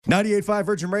98.5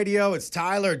 Virgin Radio, it's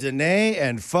Tyler, Danae,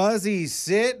 and Fuzzy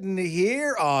sitting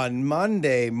here on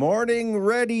Monday morning,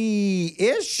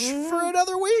 ready-ish for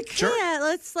another week. Sure. Yeah,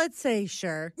 let's say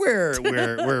sure.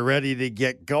 We're ready to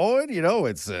get going. You know,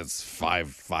 it's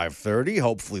 5:30.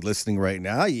 Hopefully, listening right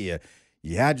now, you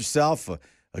had yourself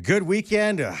a good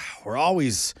weekend. We're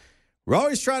always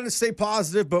trying to stay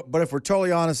positive, but if we're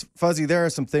totally honest, Fuzzy, there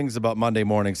are some things about Monday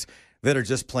mornings that are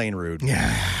just plain rude.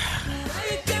 Yeah.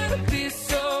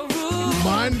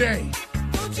 Monday.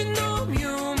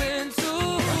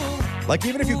 Like,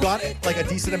 even if you got like a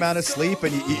decent amount of sleep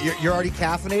and you're already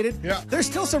caffeinated, there's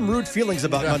still some rude feelings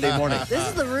about Monday morning. This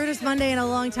is the rudest Monday in a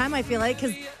long time, I feel like,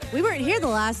 because we weren't here the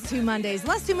last two Mondays. The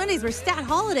last two Mondays were stat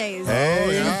holidays.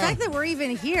 Hey. And the fact that we're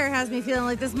even here has me feeling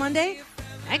like this Monday,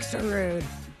 extra rude.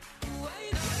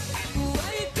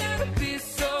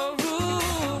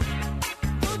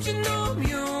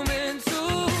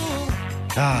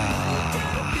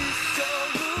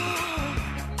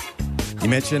 You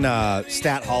mentioned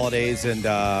stat holidays and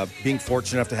being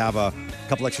fortunate enough to have a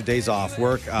couple extra days off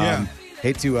work.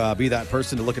 Hate to be that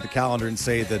person to look at the calendar and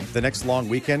say that the next long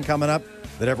weekend coming up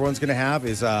that everyone's going to have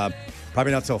is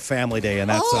probably not till Family Day,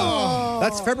 and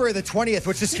that's February the 20th,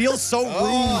 which just feels so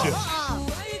rude.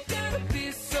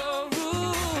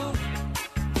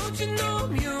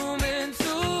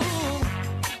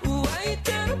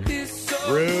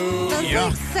 Rude. That's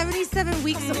like 77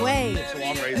 weeks away.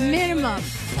 Minimum.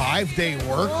 5-day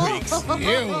work weeks.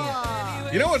 Ew.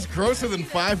 You know what's grosser than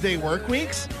 5-day work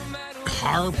weeks?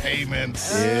 Car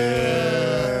payments.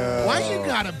 Yeah. Why you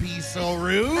gotta be so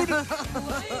rude? I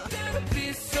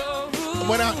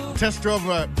went out, test drove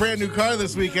a brand new car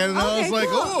this weekend, and I was like,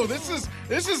 cool. oh, this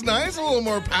is nice. A little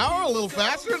more power, a little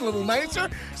faster, a little nicer.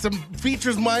 Some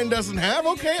features mine doesn't have.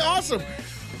 Okay, awesome.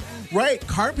 Right,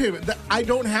 car payment. I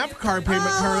don't have car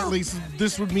payment currently, so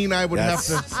this would mean I would have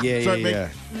to start making.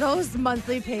 Those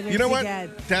monthly payments. You know what?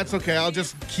 Again. That's okay. I'll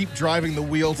just keep driving the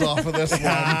wheels off of this one.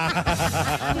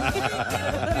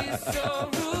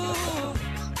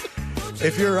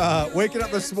 If you're waking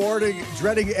up this morning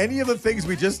dreading any of the things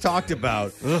we just talked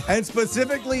about, and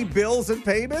specifically bills and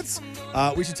payments,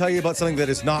 we should tell you about something that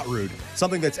is not rude,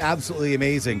 something that's absolutely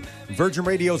amazing. Virgin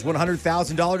Radio's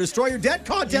 $100,000 Destroy Your Debt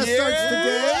contest starts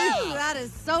today. Ooh, that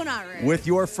is so not rude. With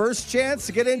your first chance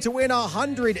to get in to win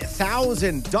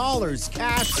 $100,000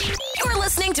 cash. You're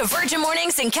listening to Virgin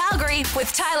Mornings in Calgary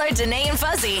with Tyler, Danae, and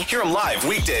Fuzzy. Hear 'em live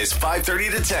weekdays 5:30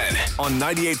 to 10 on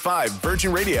 98.5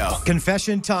 Virgin Radio.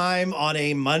 Confession time on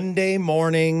a Monday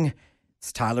morning.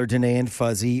 It's Tyler, Danae, and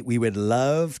Fuzzy. We would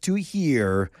love to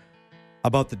hear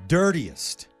about the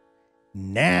dirtiest,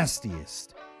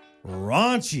 nastiest,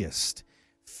 raunchiest,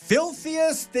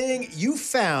 filthiest thing you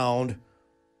found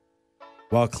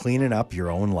while cleaning up your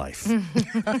own life.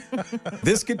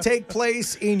 This could take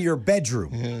place in your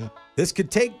bedroom. Yeah. This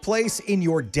could take place in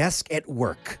your desk at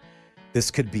work. This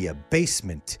could be a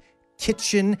basement,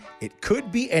 kitchen. It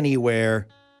could be anywhere.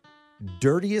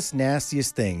 Dirtiest,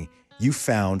 nastiest thing you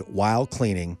found while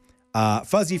cleaning.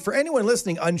 Fuzzy, for anyone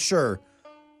listening unsure,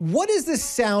 what is this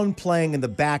sound playing in the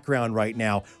background right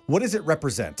now? What does it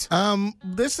represent?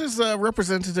 This is a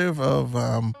representative of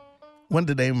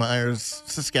Danae Meyer's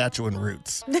Saskatchewan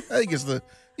roots. I think it's the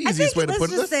easiest way to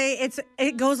put it. Let's just say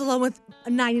it goes along with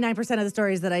 99% of the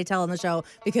stories that I tell on the show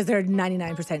because they're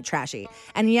 99% trashy.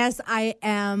 And yes, I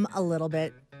am a little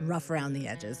bit rough around the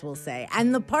edges, we'll say.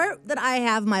 And the part that I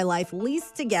have my life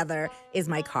least together is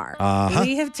my car.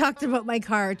 We have talked about my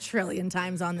car a trillion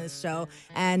times on this show,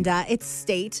 and it's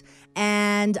state.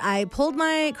 And I pulled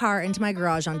my car into my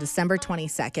garage on December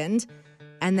 22nd.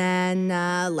 And then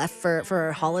left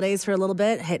for holidays for a little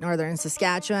bit, hit northern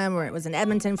Saskatchewan, where it was in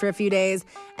Edmonton for a few days.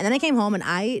 And then I came home, and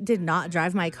I did not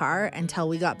drive my car until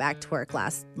we got back to work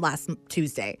last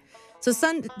Tuesday. So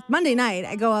Monday night,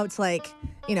 I go out to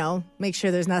make sure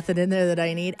there's nothing in there that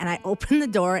I need. And I open the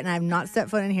door, and I've not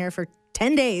stepped foot in here for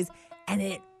 10 days, and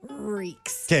it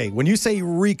reeks. Okay, when you say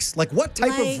reeks, like what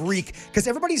type of reek? Because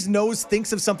everybody's nose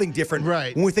thinks of something different.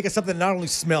 Right. When we think of something that not only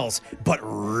smells, but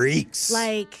reeks.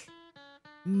 Like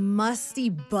musty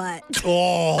butt.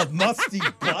 Oh, musty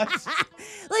butt.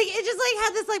 It just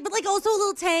had this but also a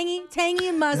little tangy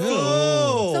and musty.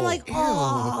 Oh. So I'm like,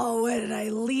 oh, what did I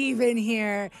leave in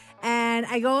here? And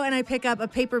I go and I pick up a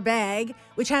paper bag,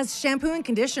 which has shampoo and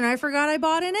conditioner I forgot I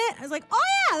bought in it. I was like, oh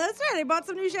yeah, that's right. I bought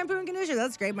some new shampoo and conditioner.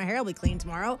 That's great. My hair will be clean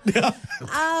tomorrow.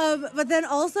 But then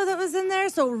also that was in there.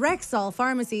 So Rexall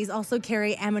pharmacies also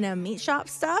carry M&M meat shop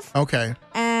stuff. Okay.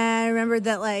 And I remembered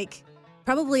that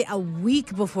probably a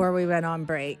week before we went on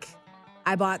break,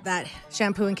 I bought that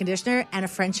shampoo and conditioner and a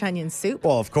French onion soup.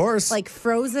 Well, of course.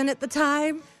 Frozen at the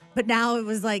time, but now it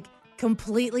was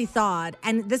completely thawed.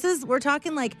 And we're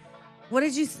talking like, what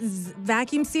did you,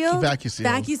 vacuum sealed? Vacuum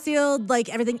sealed. Vacuum sealed, like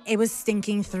everything. It was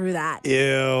stinking through that. Ew.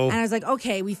 And I was like,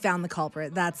 okay, we found the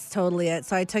culprit. That's totally it.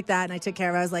 So I took that and I took care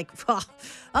of it. I was like,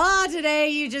 oh, today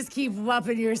you just keep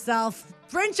whopping yourself.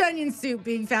 French onion soup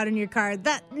being found in your car.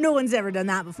 That no one's ever done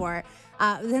that before.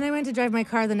 Then I went to drive my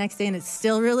car the next day and it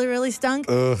still really, really stunk.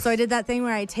 Ugh. So I did that thing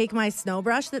where I take my snow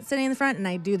brush that's sitting in the front and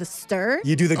I do the stir.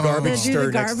 You do the garbage I do stir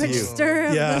the next to garbage you. stir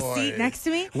of Yeah. the seat next to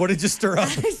me. What did you stir up?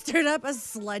 I stirred up a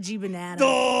sludgy banana.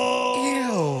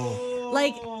 Oh.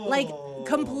 Like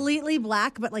completely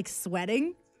black, but like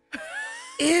sweating.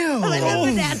 Ew. Like a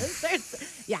banana starts-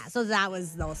 Yeah, so that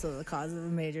was also the cause of a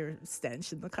major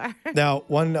stench in the car. Now,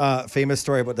 one famous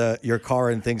story about your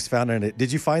car and things found in it.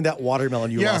 Did you find that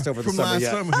watermelon you lost over the from summer last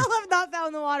yet? summer. I'll have not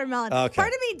found the watermelon. Okay. Part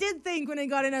of me did think when I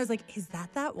got in, I was like, is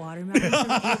that watermelon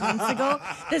from 8 months ago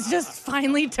that's just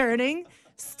finally turning?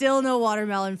 Still no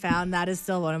watermelon found. That is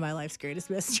still one of my life's greatest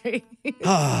mysteries.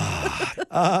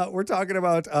 We're talking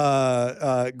about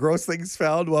gross things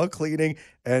found while cleaning,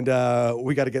 and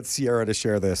we got to get Sierra to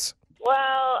share this.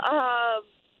 Well,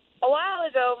 a while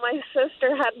ago, my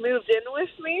sister had moved in with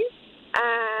me,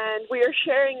 and we were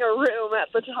sharing a room at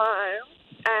the time.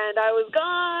 And I was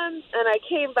gone, and I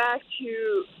came back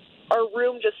to our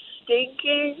room just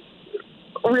stinking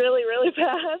really, really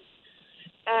bad.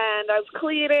 And I was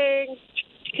cleaning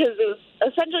because it was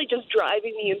essentially just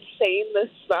driving me insane, this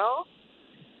smell.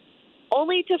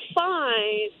 Only to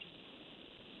find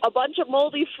a bunch of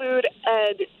moldy food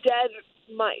and dead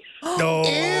mice. No.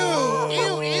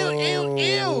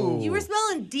 Ew. You were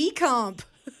smelling decomp.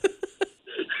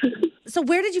 So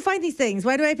where did you find these things?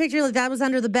 Why do I picture like that was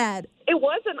under the bed? It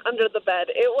wasn't under the bed.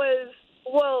 It was,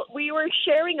 well, we were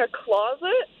sharing a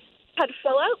closet, had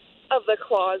fell out of the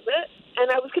closet, and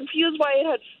I was confused why it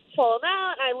had fallen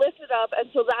out, and I lifted up, and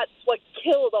so that's what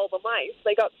killed all the mice.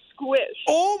 They got squished.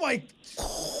 Oh my,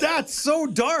 that's so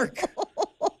dark.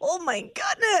 Oh my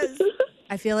goodness.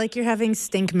 I feel like you're having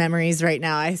stink memories right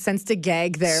now. I sensed a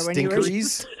gag there when you were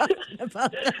Stinkeries. talking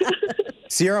about that.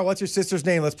 Sierra, what's your sister's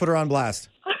name? Let's put her on blast.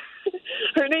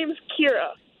 Her name's Kira.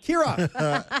 Kira.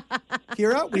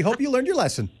 Kira, we hope you learned your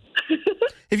lesson.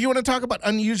 If you want to talk about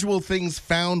unusual things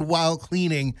found while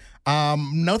cleaning,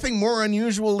 nothing more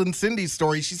unusual than Cindy's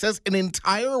story. She says an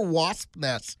entire wasp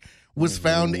nest was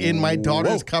found in my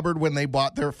daughter's cupboard when they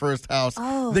bought their first house.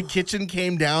 Oh. The kitchen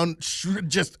came down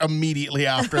just immediately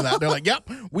after that. They're like, yep,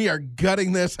 we are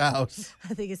gutting this house.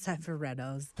 I think it's time for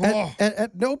renos. Oh.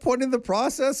 At no point in the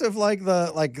process of like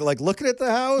looking at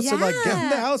the house and like getting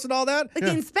the Yeah. house and all that, Like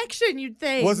the inspection, you'd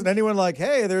think. wasn't anyone like,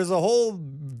 hey, there's a whole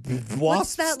What's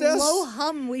wasp that nest? low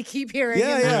hum we keep hearing?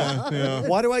 Yeah, in the yeah. house?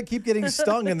 Why do I keep getting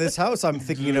stung in this house I'm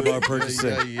thinking about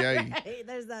purchasing? Hey,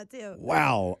 there's that too.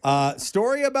 Wow.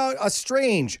 Story about a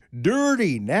strange,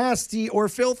 dirty, nasty, or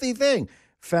filthy thing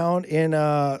found in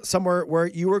somewhere where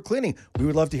you were cleaning. We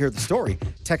would love to hear the story.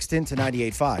 Text in to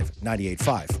 98.5,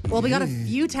 98.5. Well, we got a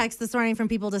few texts this morning from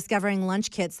people discovering lunch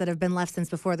kits that have been left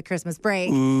since before the Christmas break.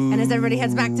 And as everybody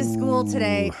heads back to school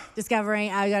today,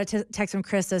 I got a text from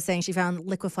Krista saying she found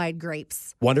liquefied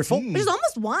grapes, Wonderful. which is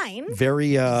almost wine.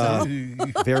 Very,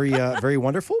 very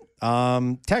wonderful.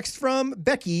 Text from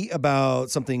Becky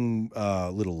about something a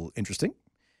little interesting.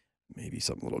 Maybe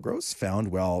something a little gross,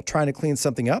 found while trying to clean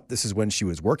something up. This is when she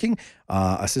was working,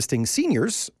 assisting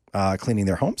seniors cleaning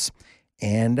their homes.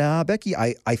 And Becky,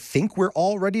 I think we're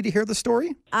all ready to hear the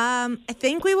story. I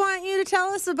think we want you to tell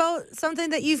us about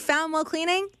something that you found while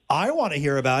cleaning. I want to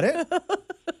hear about it.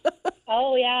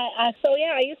 Oh, yeah. I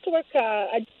used to work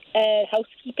a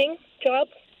housekeeping job,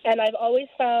 and I've always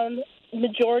found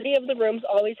majority of the rooms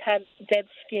always had dead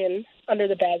skin under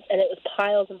the beds, and it was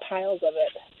piles and piles of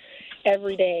it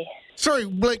every day. Sorry,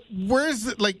 like, where is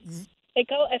it? Like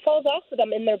It falls off of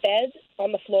them in their bed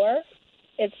on the floor.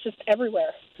 It's just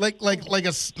everywhere. like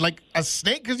a snake?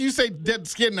 Because you say dead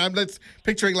skin, I'm just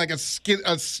picturing like a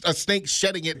snake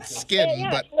shedding its skin. Yeah,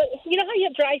 But you know how you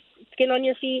have dry skin on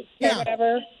your feet or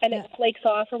whatever, and it flakes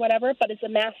off or whatever, but it's a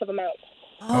massive amount.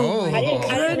 Oh. I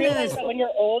didn't realize that when you're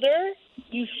older,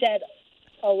 you shed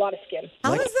a lot of skin.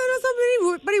 How is that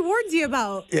somebody warns you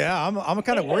about? Yeah, I'm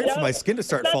kind of worried for my skin to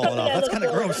start Not falling something off. I That's look kind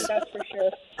of forward gross. to, that's for sure.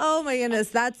 Oh my goodness,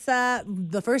 that's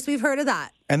the first we've heard of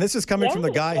that. And this is coming from the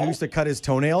guy who used to cut his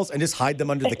toenails and just hide them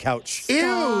under the couch. Ew.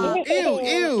 At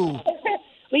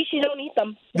least you don't eat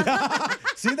them.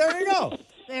 See, there you go.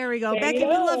 There we go. There Becky, you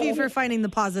we go. love you for finding the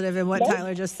positive in what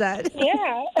Tyler just said.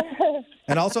 Yeah.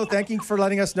 And also thank you for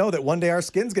letting us know that one day our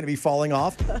skin's going to be falling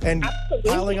off and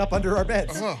piling up under our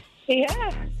beds.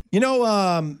 Yeah. You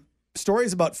know,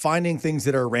 stories about finding things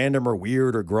that are random or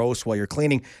weird or gross while you're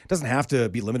cleaning. It doesn't have to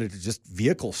be limited to just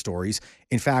vehicle stories.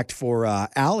 In fact, for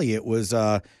Allie, it was,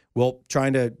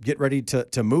 trying to get ready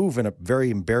to move in a very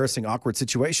embarrassing, awkward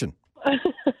situation.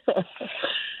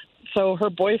 So her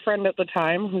boyfriend at the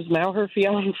time, who's now her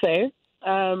fiance,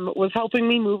 was helping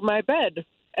me move my bed.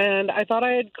 And I thought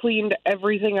I had cleaned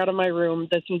everything out of my room.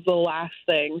 This was the last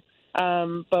thing.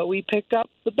 But we picked up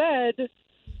the bed,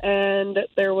 and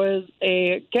there was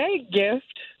a gag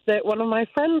gift that one of my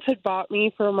friends had bought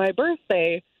me for my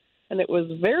birthday. And it was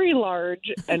very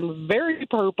large and very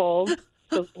purple,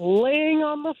 just laying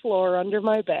on the floor under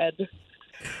my bed.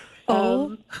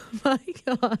 Oh, my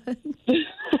God.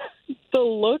 The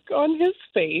look on his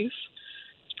face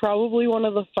is probably one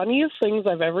of the funniest things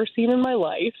I've ever seen in my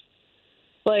life.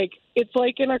 Like, it's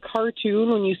like in a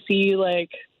cartoon when you see, like,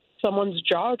 someone's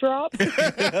jaw drop.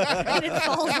 And it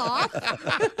falls off.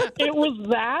 It was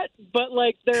that, but,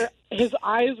 like, his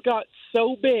eyes got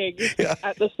so big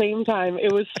at the same time.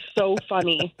 It was so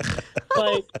funny.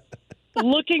 Like,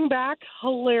 looking back,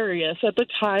 hilarious. At the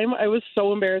time, I was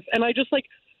so embarrassed. And I just, like,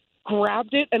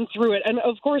 grabbed it and threw it. And,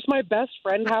 of course, my best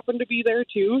friend happened to be there,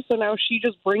 too. So now she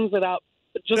just brings it up.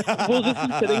 We'll just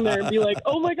be sitting there and be like,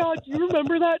 oh, my God, do you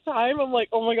remember that time? I'm like,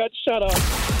 oh, my God, shut up.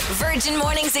 Virgin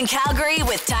Mornings in Calgary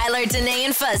with Tyler, Danae,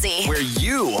 and Fuzzy. Where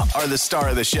you are the star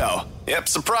of the show. Yep,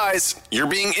 surprise. You're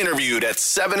being interviewed at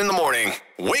 7 in the morning.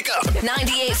 Wake up.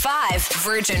 98.5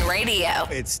 Virgin Radio.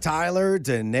 It's Tyler,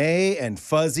 Danae, and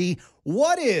Fuzzy.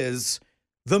 What is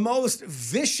the most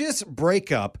vicious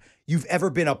breakup you've ever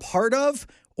been a part of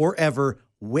or ever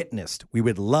witnessed? We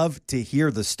would love to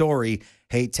hear the story.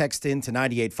 Hey, text in to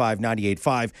 98.5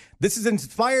 98.5. This is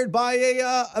inspired by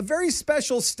a very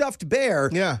special stuffed bear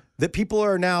that people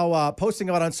are now posting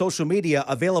about on social media,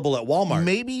 available at Walmart.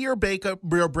 Maybe your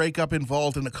breakup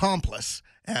involved an accomplice,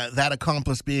 that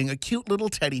accomplice being a cute little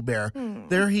teddy bear.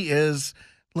 There he is,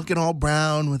 looking all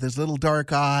brown with his little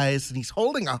dark eyes, and he's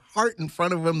holding a heart in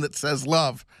front of him that says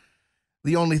love.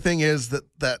 The only thing is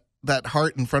that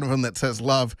heart in front of him that says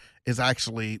love is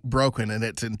actually broken, and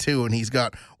it's in two, and he's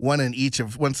got one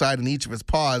side in each of his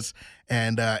paws,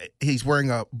 and he's wearing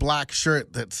a black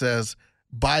shirt that says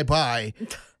bye-bye,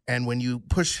 and when you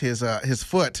push his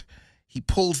foot, he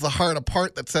pulls the heart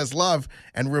apart that says love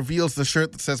and reveals the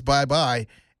shirt that says bye-bye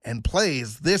and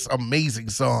plays this amazing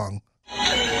song.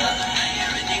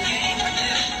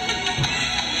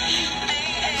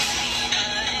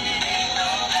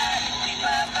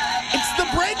 It's the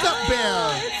breakup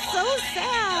bear. It's so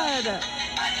sad.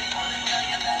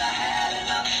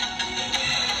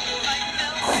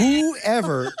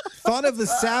 Whoever thought of the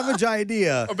savage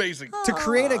idea Amazing. to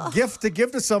create a gift to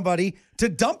give to somebody to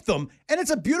dump them, and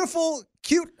it's a beautiful,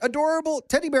 cute, adorable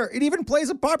teddy bear. It even plays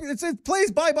a popular. It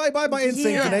plays "Bye Bye Bye Bye" in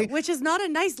sync today, which is not a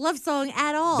nice love song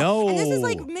at all. No, and this is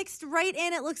like mixed right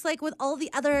in. It looks like with all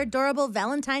the other adorable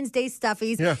Valentine's Day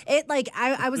stuffies. Yeah. It like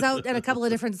I was out at a couple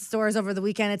of different stores over the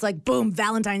weekend. It's like boom,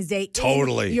 Valentine's Day,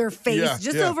 Totally. in your face, Yeah,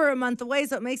 just yeah. over a month away.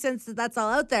 So it makes sense that that's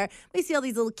all out there. We see all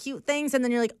these little cute things, and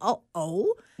then you're like,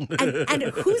 oh. And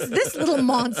who's this little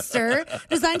monster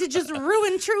designed to just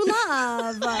ruin true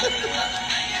love?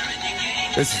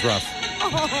 This is rough.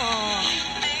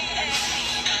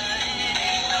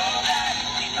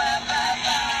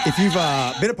 If you've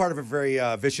been a part of a very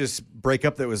vicious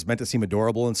breakup that was meant to seem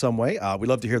adorable in some way, we'd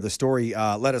love to hear the story.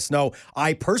 Let us know.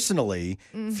 I personally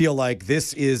feel like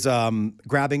this is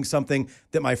grabbing something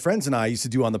that my friends and I used to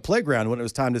do on the playground when it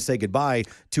was time to say goodbye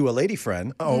to a lady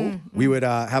friend. We would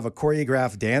have a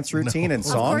choreographed dance routine and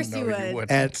song. Of course you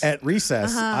would. At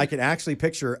recess, I can actually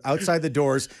picture outside the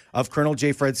doors of Colonel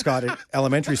J. Fred Scott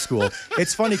Elementary School.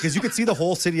 It's funny because you could see the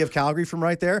whole city of Calgary from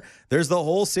right there. There's the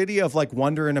whole city of like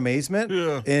wonder and amazement.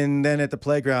 Yeah. And then at the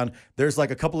playground, there's like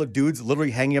a couple of dudes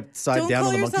literally hanging upside Don't down call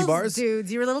on the monkey yourselves bars.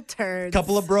 dudes. You're little turds.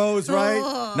 Couple of bros,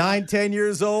 right? 9, 10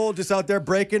 years old, just out there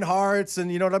breaking hearts, and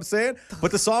you know what I'm saying?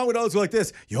 But the song would always go like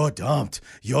this: "You're dumped,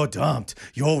 you're dumped,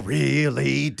 you're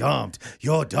really dumped,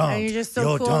 you're dumped, And you're just so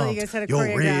you're cool that you dumped, guys had a you're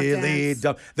choreographed really dance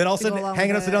dumped." Then all of a to go sudden, along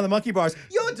hanging with upside it. down the monkey bars,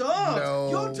 "You're dumped, No.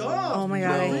 you're dumped." Oh my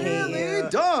God, I you're hate really you.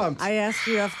 dumped. I asked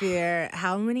you off the air,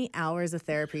 how many hours of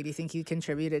therapy do you think you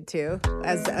contributed to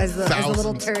as a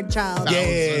little Thousands. turd child?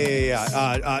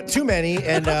 Yeah. Too many,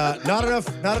 and not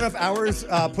enough hours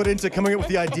put into coming up with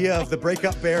the idea of the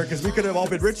breakup bear, because we could have all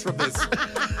been rich from this.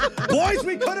 Boys,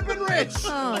 we could have been rich.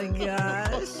 Oh my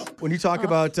gosh. When you talk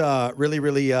about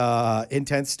really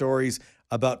intense stories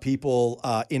about people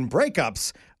in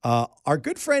breakups, our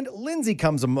good friend Lindsay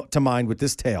comes to mind with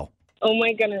this tale. Oh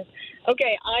my goodness.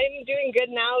 Okay, I'm doing good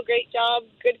now. Great job.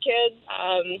 Good kids.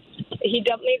 He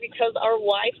dumped me because our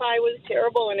Wi-Fi was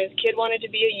terrible and his kid wanted to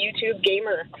be a YouTube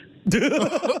gamer.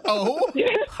 Oh,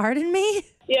 Pardon me?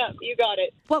 Yeah, you got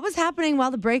it. What was happening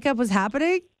while the breakup was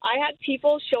happening? I had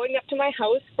people showing up to my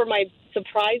house for my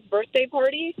surprise birthday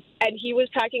party, and he was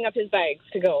packing up his bags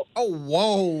to go. oh,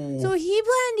 whoa. So he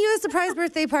planned you a surprise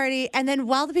birthday party, and then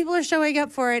while the people are showing up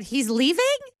for it, he's leaving?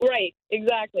 Right,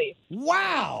 exactly.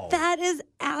 Wow. That is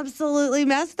absolutely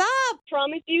messed up.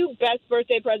 Promise you, best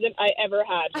birthday present I ever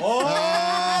had. Oh,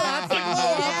 that's a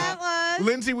glow up. Yeah, it was.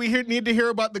 Lindsay, we need to hear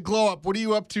about the glow up. What are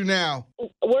you up to now?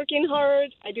 Working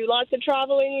hard. I do lots of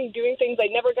traveling, doing things I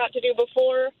never got to do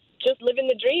before. Just living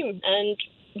the dream, and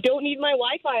don't need my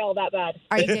Wi-Fi all that bad.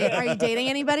 Are you dating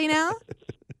anybody now?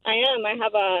 I am. I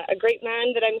have a great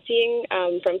man that I'm seeing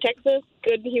from Texas.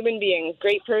 Good human being,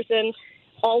 great person.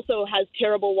 Also has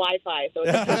terrible Wi-Fi. So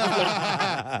it's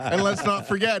And let's not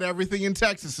forget, everything in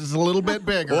Texas is a little bit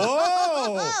bigger.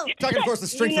 Whoa. Talking, of course, the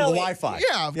strength You of the know it. Wi-Fi.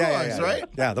 Yeah, of course, right?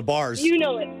 Yeah, the bars. you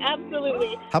know it,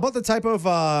 absolutely. How about the type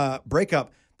of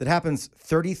breakup that happens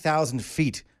 30,000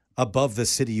 feet above the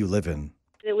city you live in?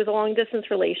 It was a long distance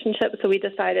relationship, so we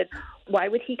decided, why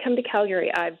would he come to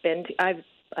Calgary? I've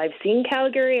seen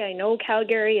Calgary. I know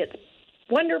Calgary. It's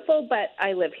wonderful, but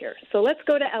I live here. So let's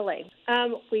go to LA.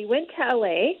 We went to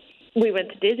LA. We went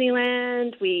to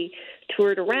Disneyland. We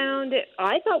toured around.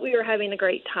 I thought we were having a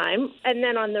great time. And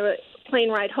then on the plane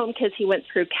ride home, because he went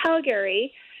through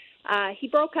Calgary, he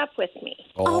broke up with me.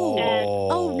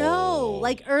 Oh, no.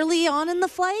 Like early on in the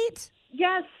flight?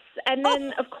 Yes. And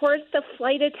then, of course, the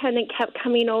flight attendant kept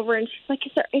coming over, and she's like,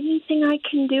 is there anything I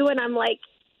can do? And I'm like,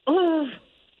 oh,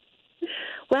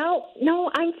 well, no,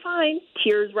 I'm fine.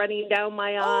 Tears running down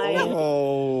my eyes.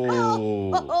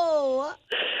 Oh.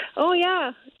 Oh,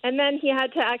 yeah. And then he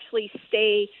had to actually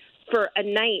stay for a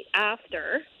night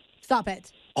after. Stop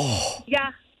it.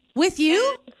 Yeah. With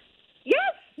you? Yes.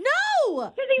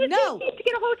 No. Because he was No. to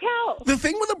get a hotel. The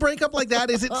thing with a breakup like that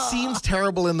is it seems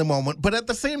terrible in the moment, but at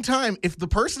the same time, if the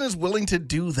person is willing to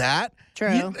do that,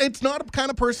 True. it's not the kind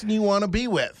of person you want to be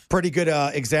with. Pretty good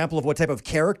example of what type of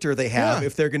character they have Yeah.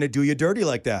 if they're going to do you dirty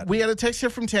like that. We had a text here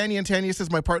from Tanya, and Tanya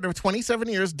says, my partner of 27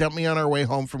 years dumped me on our way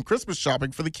home from Christmas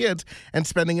shopping for the kids and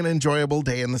spending an enjoyable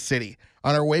day in the city.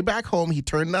 On our way back home, he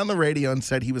turned on the radio and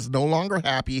said he was no longer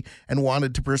happy and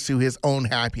wanted to pursue his own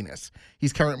happiness.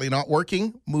 He's currently not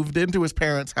working, moved into his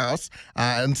parents' house,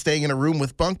 and staying in a room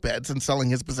with bunk beds and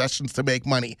selling his possessions to make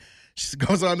money. She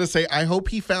goes on to say, I hope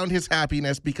he found his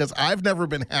happiness because I've never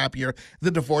been happier.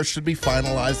 The divorce should be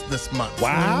finalized this month. Oh,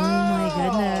 my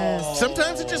goodness.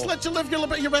 Sometimes it just lets you live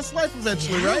your best life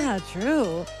eventually, right? Yeah,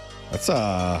 true. That's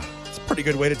a pretty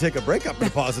good way to take a breakup in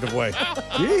a positive way.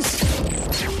 Jeez.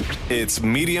 It's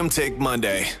Medium Take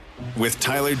Monday with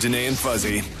Tyler, Danae, and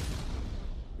Fuzzy.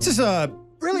 This is a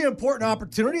really important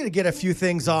opportunity to get a few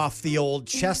things off the old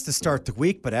chest to start the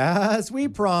week, but as we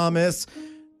promise,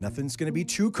 nothing's going to be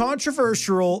too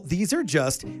controversial. These are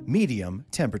just medium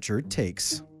temperature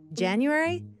takes.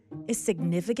 January is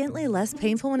significantly less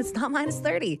painful when it's not minus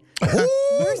 30.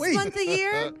 Worst month of the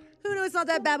year. Who knows? It's not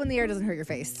that bad when the air doesn't hurt your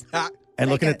face. And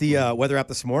looking at the weather app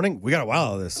this morning, we got a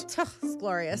while of this. It's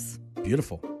glorious.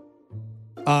 Beautiful.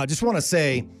 Just want to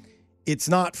say, it's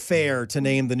not fair to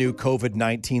name the new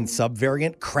COVID-19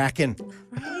 subvariant Kraken.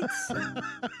 Right?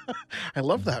 I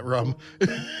love that rum.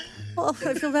 Well,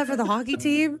 I feel bad for the hockey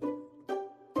team.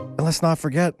 And let's not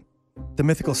forget the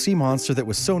mythical sea monster that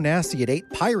was so nasty it ate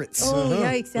pirates. Oh,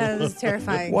 yikes. Yeah, this is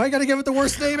terrifying. Why gotta give it the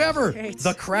worst name ever? Right.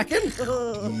 The Kraken?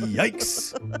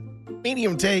 Yikes.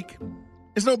 Medium take.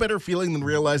 There's no better feeling than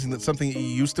realizing that something that you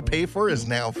used to pay for is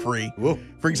now free. Whoa.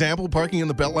 For example, parking in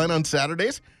the Beltline on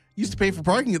Saturdays. Used to pay for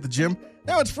parking at the gym.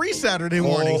 Now it's free Saturday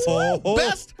mornings. Oh.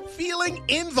 Best feeling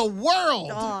in the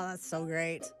world. Oh, that's so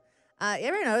great. You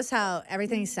ever notice how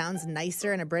everything sounds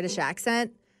nicer in a British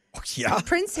accent? Yeah.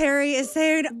 Prince Harry is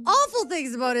saying awful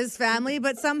things about his family,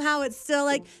 but somehow it's still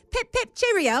like, pip, pip,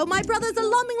 cheerio, my brother's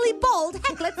alarmingly bald.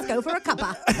 Heck, let's go for a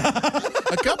cuppa.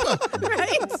 A cuppa.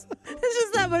 Right? It's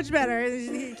just that much better.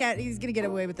 He's going to get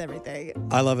away with everything.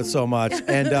 I love it so much.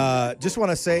 And just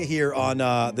want to say here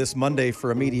on this Monday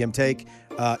for a medium take,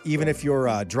 even if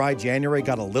your dry January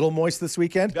got a little moist this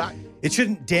weekend, it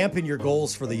shouldn't dampen your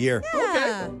goals for the year.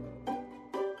 Yeah.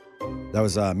 That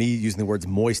was me using the words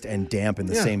moist and damp in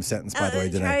the same sentence, by the way, I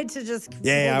didn't I? tried to just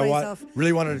Yeah, hold I myself.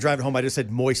 really wanted to drive it home. I just said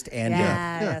moist and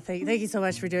damp. Yeah. Thank you so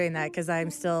much for doing that because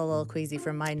I'm still a little queasy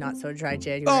from my not so dry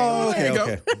January. Oh, There you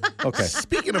go. Okay.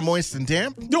 Speaking of moist and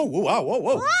damp, No,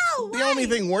 whoa. the only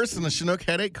thing worse than a Chinook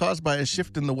headache caused by a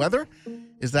shift in the weather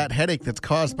is that headache that's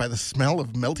caused by the smell of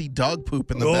melty dog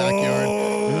poop in the backyard.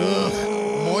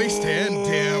 Ugh, moist and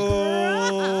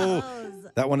damp.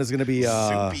 That one is going to be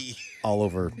Soupy. all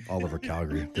over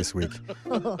Calgary this week.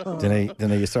 Danae,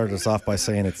 you started us off by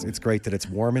saying it's great that it's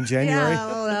warm in January. Yeah,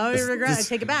 well, now I regret. I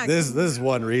take it back. This is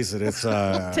one reason. It's Take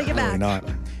it really back. not.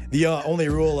 The only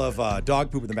rule of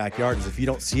dog poop in the backyard is if you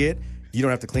don't see it, you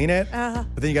don't have to clean it. But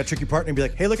then you got to trick your partner and be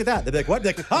like, hey, look at that. They'll be like, what?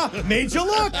 They're like, made you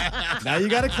look. Now you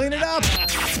got to clean it up.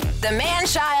 The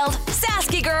man-child,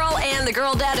 Sasky girl, and the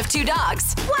girl dad of 2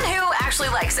 dogs. One who actually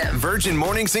likes him. Virgin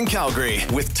Mornings in Calgary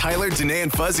with Tyler, Danae,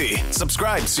 and Fuzzy.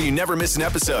 Subscribe so you never miss an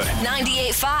episode.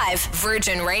 98.5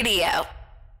 Virgin Radio.